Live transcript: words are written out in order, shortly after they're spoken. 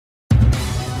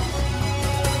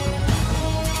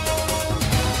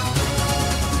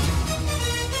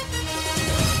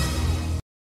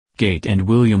Kate and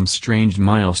William's strange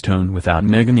milestone without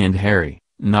Meghan and Harry,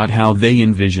 not how they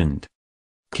envisioned.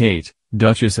 Kate,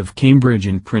 Duchess of Cambridge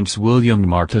and Prince William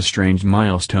marked a strange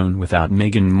milestone without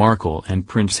Meghan Markle and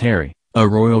Prince Harry, a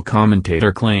royal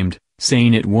commentator claimed,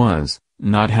 saying it was,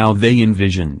 not how they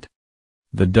envisioned.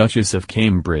 The Duchess of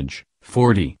Cambridge,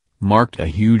 40, marked a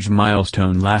huge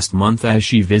milestone last month as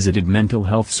she visited mental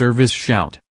health service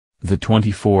Shout. The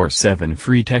 24/7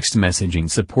 free text messaging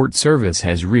support service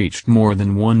has reached more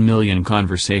than 1 million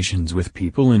conversations with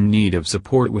people in need of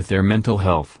support with their mental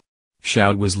health.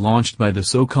 Shout was launched by the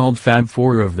so-called Fab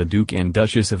Four of the Duke and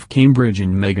Duchess of Cambridge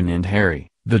and Meghan and Harry,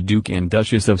 the Duke and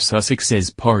Duchess of Sussex, as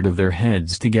part of their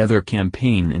Heads Together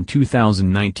campaign in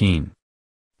 2019.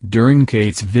 During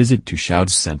Kate's visit to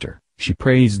Shout's centre, she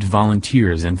praised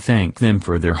volunteers and thanked them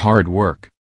for their hard work.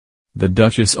 The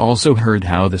Duchess also heard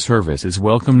how the service is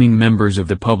welcoming members of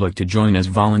the public to join as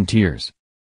volunteers.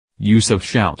 Use of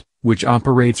Shout, which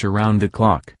operates around the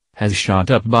clock, has shot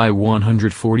up by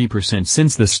 140%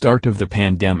 since the start of the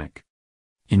pandemic.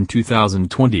 In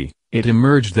 2020, it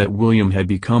emerged that William had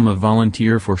become a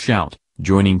volunteer for Shout,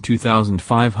 joining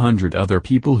 2,500 other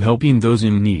people helping those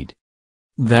in need.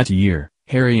 That year,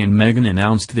 Harry and Meghan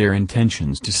announced their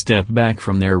intentions to step back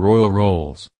from their royal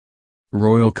roles.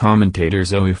 Royal commentator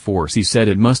Zoe Forsey said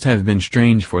it must have been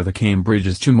strange for the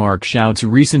Cambridges to mark Shout's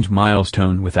recent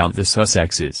milestone without the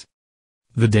Sussexes.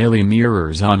 The Daily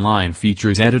Mirror's online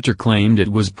features editor claimed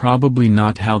it was probably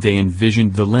not how they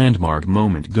envisioned the landmark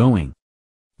moment going.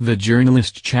 The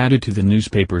journalist chatted to the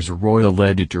newspaper's royal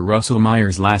editor Russell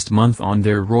Myers last month on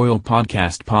their royal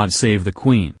podcast Pod Save the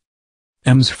Queen.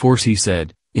 Ms. Forsey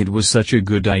said, "It was such a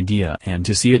good idea and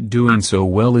to see it doing so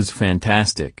well is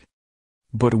fantastic.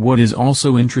 But what is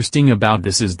also interesting about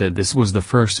this is that this was the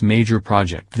first major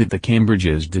project that the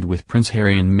Cambridges did with Prince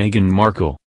Harry and Meghan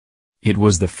Markle. It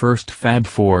was the first Fab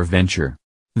Four venture.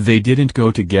 They didn't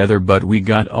go together, but we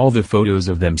got all the photos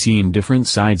of them seeing different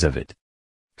sides of it.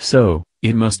 So,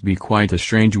 it must be quite a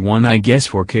strange one, I guess,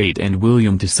 for Kate and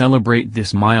William to celebrate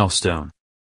this milestone.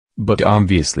 But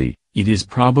obviously, it is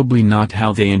probably not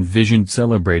how they envisioned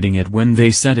celebrating it when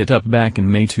they set it up back in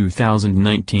May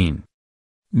 2019.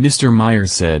 Mr.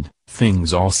 Myers said,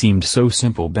 "Things all seemed so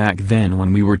simple back then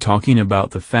when we were talking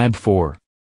about the Fab Four.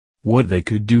 What they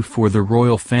could do for the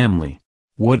royal family.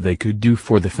 What they could do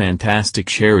for the fantastic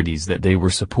charities that they were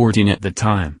supporting at the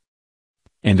time.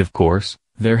 And of course,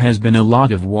 there has been a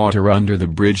lot of water under the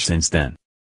bridge since then."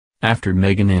 After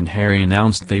Meghan and Harry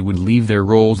announced they would leave their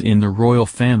roles in the royal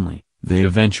family, they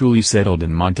eventually settled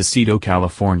in Montecito,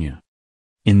 California.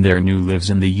 In their new lives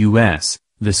in the U.S.,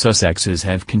 the Sussexes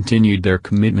have continued their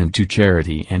commitment to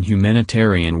charity and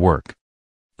humanitarian work.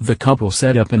 The couple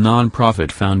set up a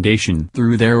non-profit foundation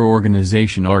through their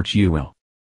organization ArchUL.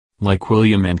 Like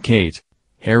William and Kate,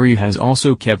 Harry has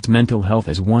also kept mental health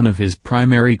as one of his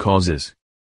primary causes.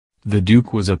 The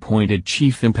Duke was appointed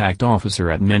Chief Impact Officer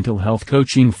at mental health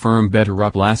coaching firm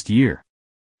BetterUp last year.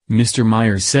 Mr.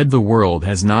 Myers said the world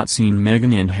has not seen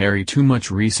Meghan and Harry too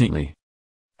much recently.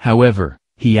 However,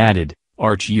 he added,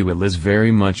 ArchUL is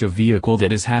very much a vehicle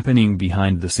that is happening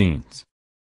behind the scenes.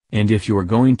 And if you're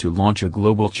going to launch a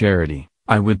global charity,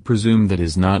 I would presume that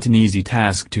is not an easy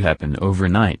task to happen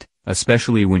overnight,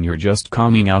 especially when you're just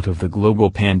coming out of the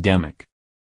global pandemic.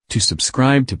 To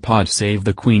subscribe to Pod Save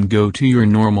the Queen, go to your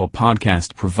normal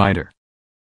podcast provider.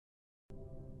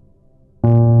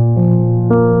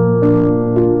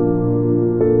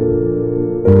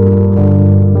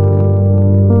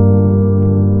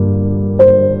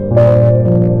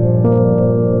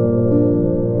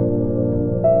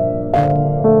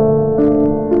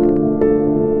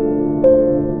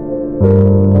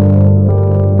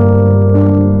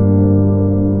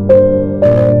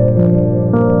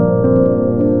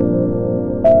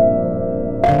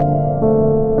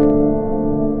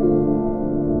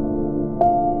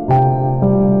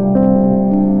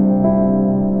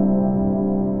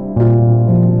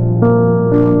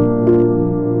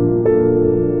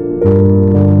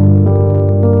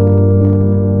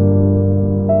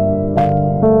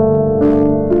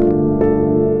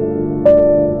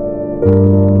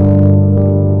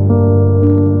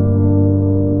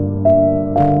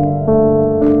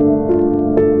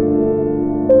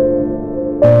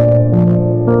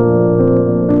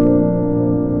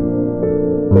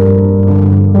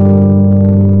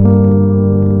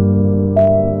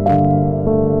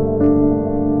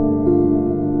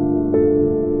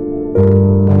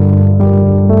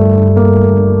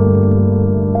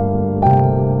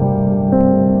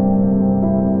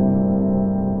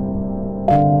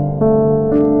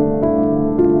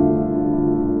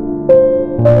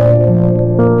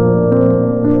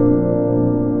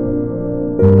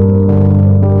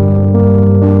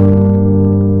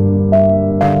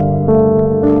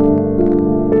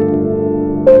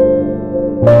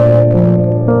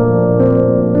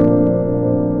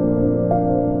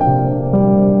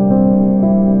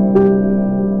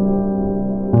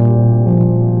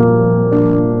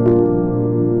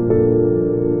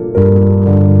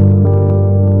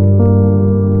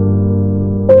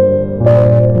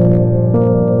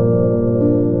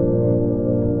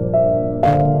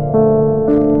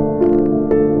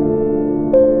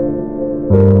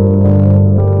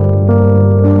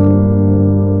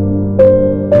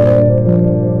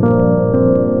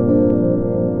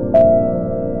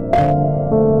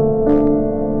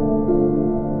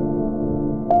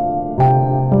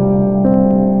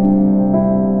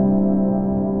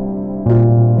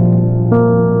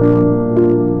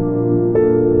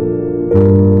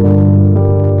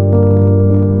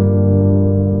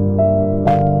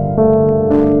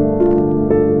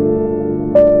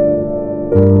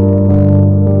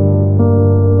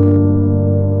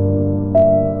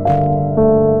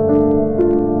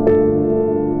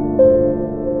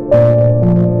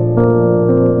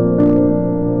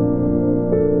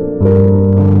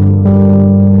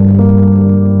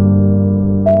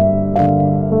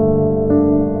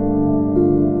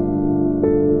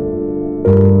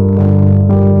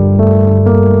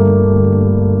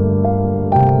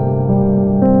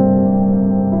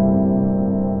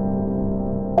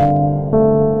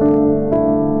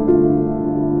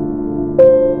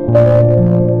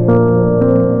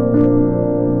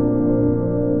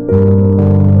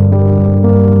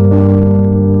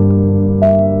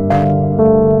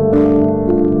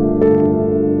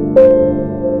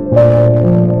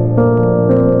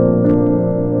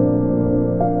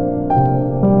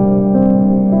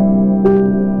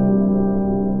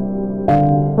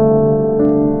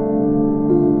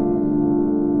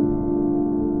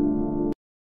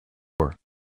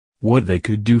 what they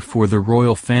could do for the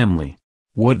royal family,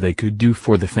 what they could do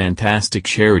for the fantastic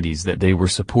charities that they were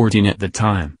supporting at the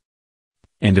time.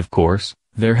 And of course,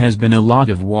 there has been a lot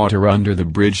of water under the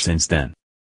bridge since then.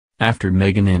 After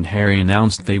Meghan and Harry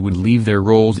announced they would leave their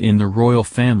roles in the royal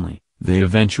family, they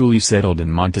eventually settled in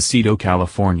Montecito,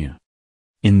 California.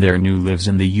 In their new lives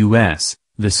in the U.S.,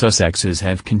 the Sussexes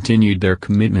have continued their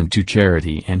commitment to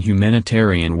charity and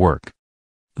humanitarian work.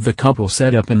 The couple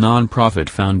set up a non-profit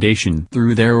foundation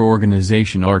through their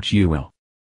organization ArchUL.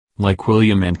 Like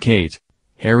William and Kate,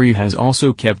 Harry has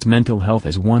also kept mental health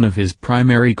as one of his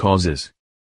primary causes.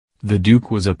 The Duke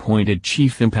was appointed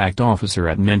Chief Impact Officer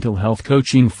at mental health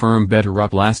coaching firm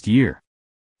BetterUp last year.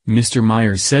 Mr.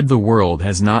 Myers said the world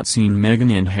has not seen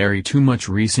Meghan and Harry too much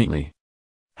recently.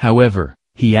 However,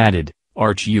 he added,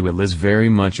 ArchUL is very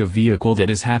much a vehicle that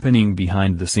is happening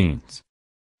behind the scenes.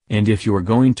 And if you're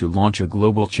going to launch a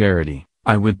global charity,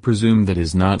 I would presume that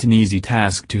is not an easy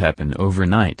task to happen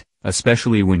overnight,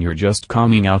 especially when you're just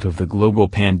coming out of the global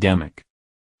pandemic.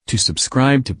 To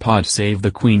subscribe to Pod Save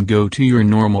the Queen, go to your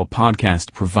normal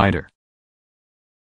podcast provider.